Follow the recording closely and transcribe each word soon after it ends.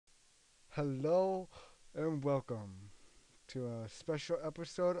Hello and welcome to a special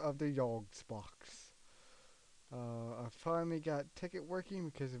episode of the yogbox. I finally got ticket working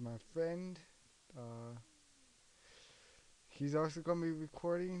because of my friend. Uh, he's also going to be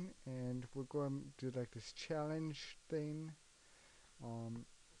recording, and we're going to do like this challenge thing, um,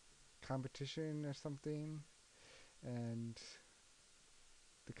 competition or something. And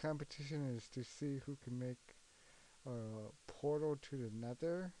the competition is to see who can make a portal to the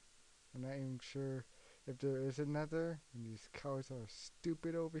nether. I'm not even sure if there is a nether, and these cows are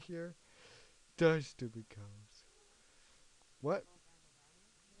stupid over here. The stupid cows. What?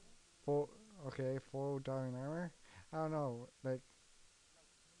 Full. Okay, full diamond armor. I don't know, like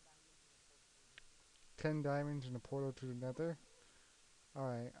 10 diamonds in a portal to the Nether. All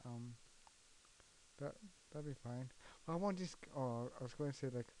right. That that'd be fine. Why won't these? Oh, I was going to say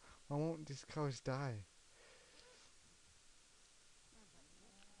like, why won't these cows die?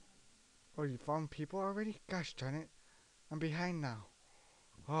 Oh, you found people already? Gosh darn it! I'm behind now.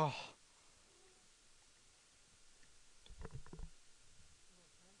 Oh,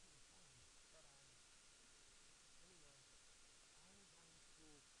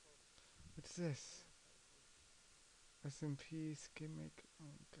 what's this? SMP gimmick. Oh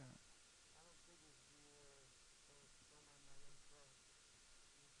god.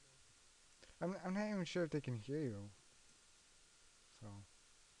 I'm not even sure if they can hear you. So.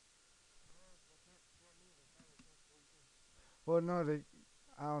 Well, no, they.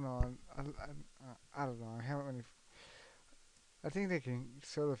 I don't know. I don't know. I haven't really. I think they can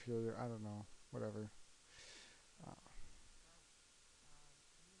sort of hear you. I don't know. Whatever. Uh,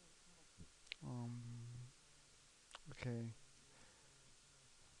 um. Okay.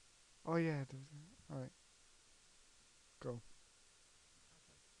 Oh yeah. All right. Go.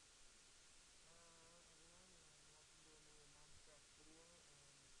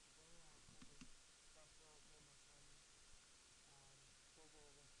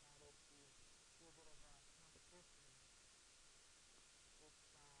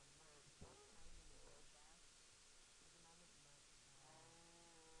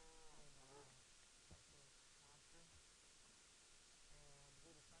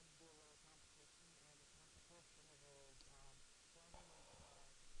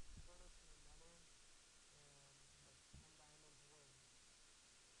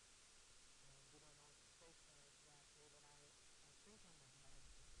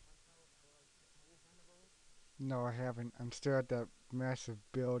 No, I haven't. I'm still at that massive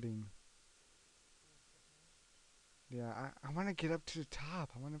building. Yeah, I want to get up to the top.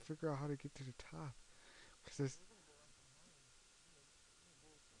 I want to figure out how to get to the top. Cause this.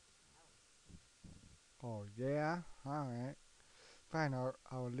 Oh yeah. All right. Fine.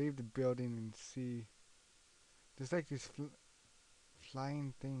 I'll leave the building and see. There's like these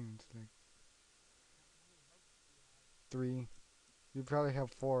flying things. Like three. You probably have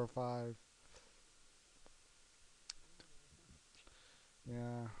four or five.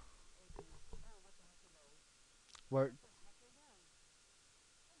 Yeah. What?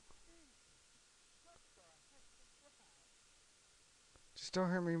 Just don't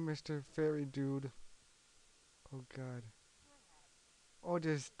hurt me, Mr. Fairy Dude. Oh God. Oh,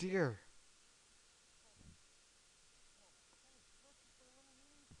 there's deer.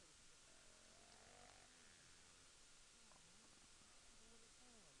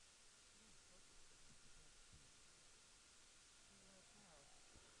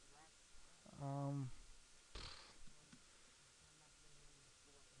 Um,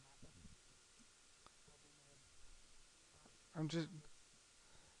 I'm just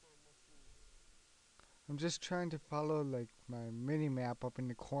I'm just trying to follow like my mini map up in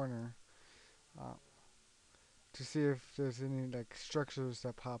the corner, uh, to see if there's any like structures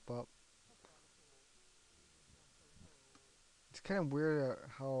that pop up. It's kind of weird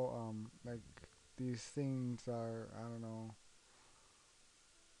how like these things are. I don't know.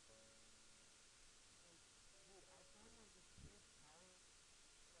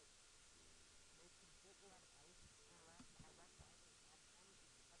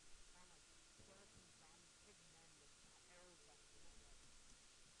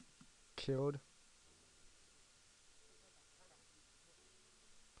 Killed.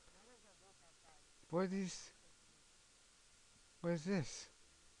 What are these? What is this?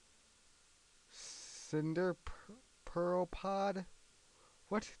 Cinder pearl pod?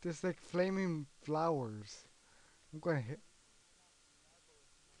 What? There's like flaming flowers. I'm gonna hit.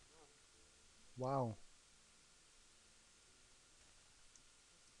 Wow.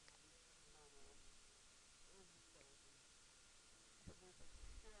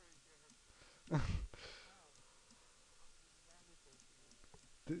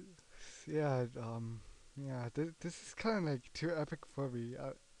 Yeah, yeah. This is kind of like too epic for me.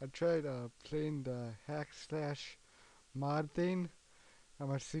 I tried playing the hack slash mod thing.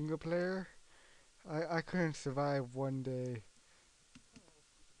 I'm a single player. I couldn't survive one day.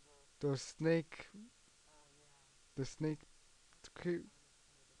 Those the cre-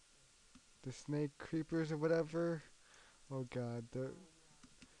 the snake creepers or whatever. Oh god, the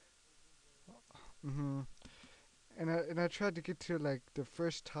mhm. And I tried to get to like the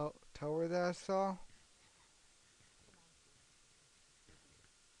first tower that I saw.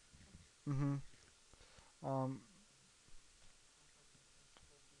 Mhm. Um.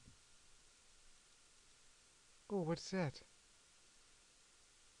 Oh, what's that?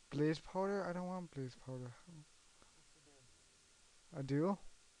 Blaze powder? I don't want blaze powder. I do?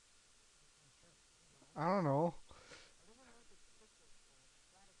 I don't know.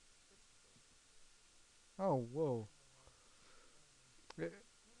 Oh, whoa. I-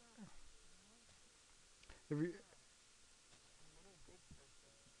 If you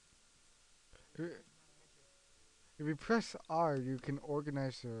if you press R, you can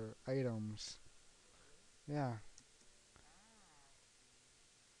organize your items. Yeah.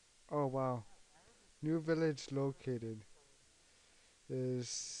 Oh wow. New village located is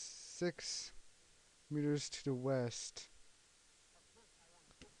 6 meters to the west.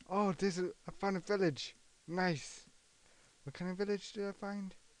 Oh, I found a village. Nice. What kind of village did I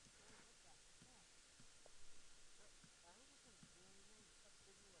find?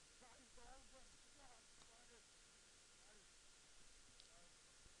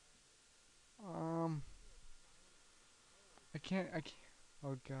 Um, I can't.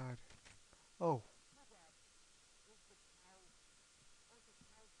 Oh God. Oh,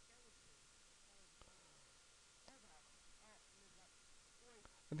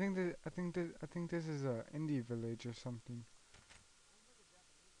 I think this is a indie village or something.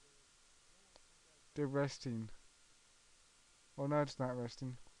 They're resting. Oh no, it's not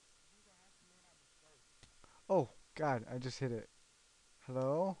resting. Oh God, I just hit it.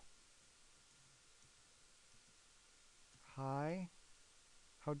 Hello? Hi?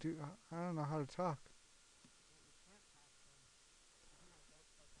 I don't know how to talk.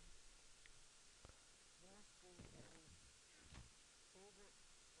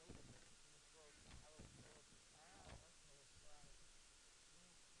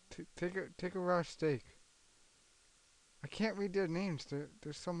 Take a raw steak. I can't read their names.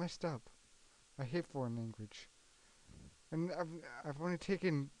 They're so messed up. I hate foreign language. And I've only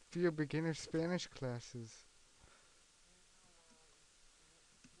taken few beginner Spanish classes.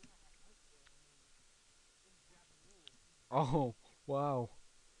 Oh, wow.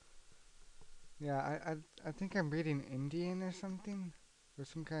 Yeah, I think I'm reading Indian or something, or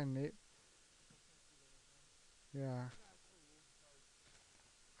some kind of yeah.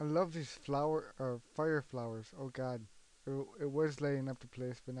 I love these fire flowers. Oh God, it was laying up the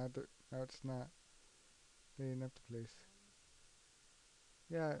place, but now it's not laying up the place.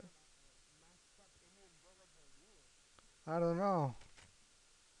 Yeah, I don't know.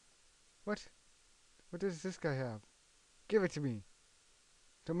 What what does this guy have? Give it to me.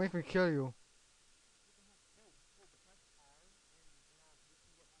 Don't make me kill you.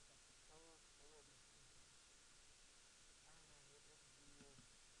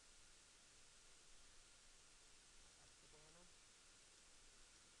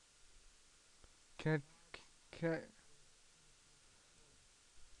 Can can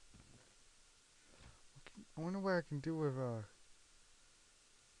I wonder what I can do with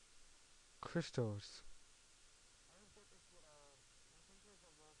crystals.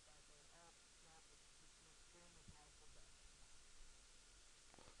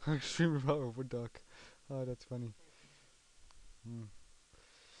 Extremely powerful duck. Oh, that's funny. Hmm.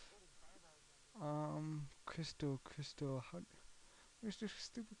 Crystal. Where's the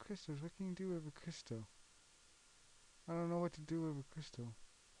stupid crystals? What can you do with a crystal? I don't know what to do with a crystal.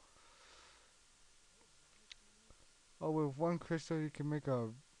 Oh, with one crystal you can make a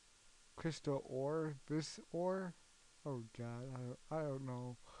crystal ore. This ore? Oh God, I don't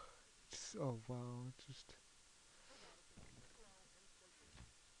know. Oh wow, it's just.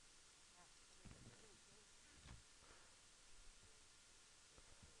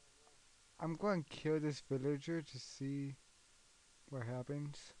 I'm going to kill this villager to see what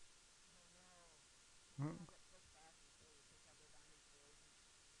happens. Hmm.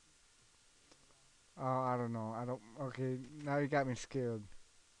 Oh, I don't know. I don't. Okay, now you got me scared.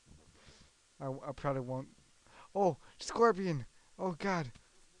 I probably won't. Oh, scorpion! Oh God,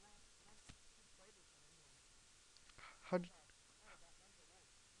 how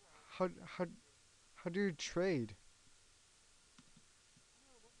how how how do you trade?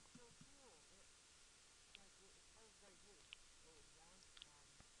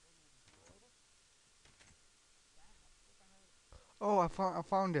 Oh, I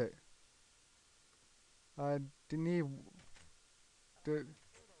found it. Uh, the need the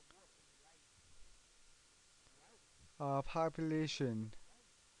population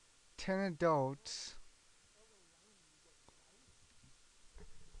 10 adults.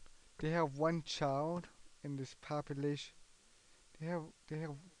 They have one child in this population. They have.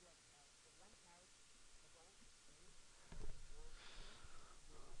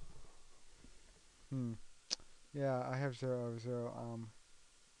 Hmm. Yeah, I have zero zero.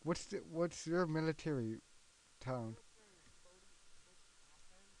 What's your military town?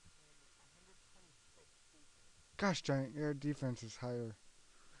 Gosh, giant. Your defense is higher.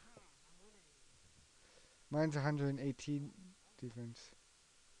 Mine's 118 defense.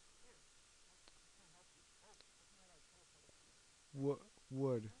 Wo-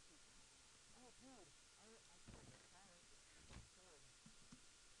 wood.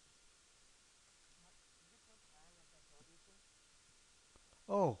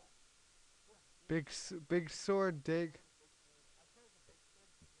 Oh, big sword dig.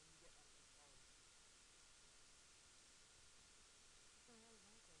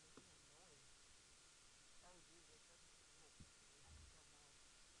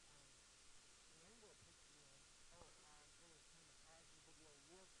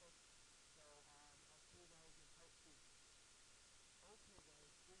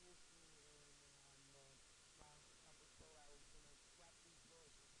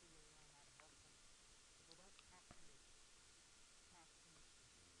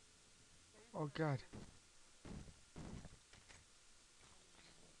 Oh God,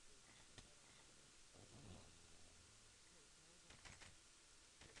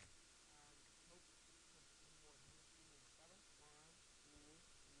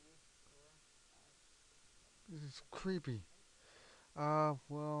 this is creepy.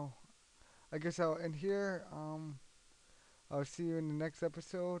 Well, I guess I'll end here. I'll see you in the next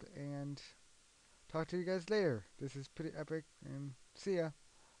episode and talk to you guys later. This is pretty epic, and see ya.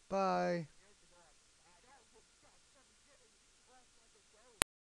 Bye.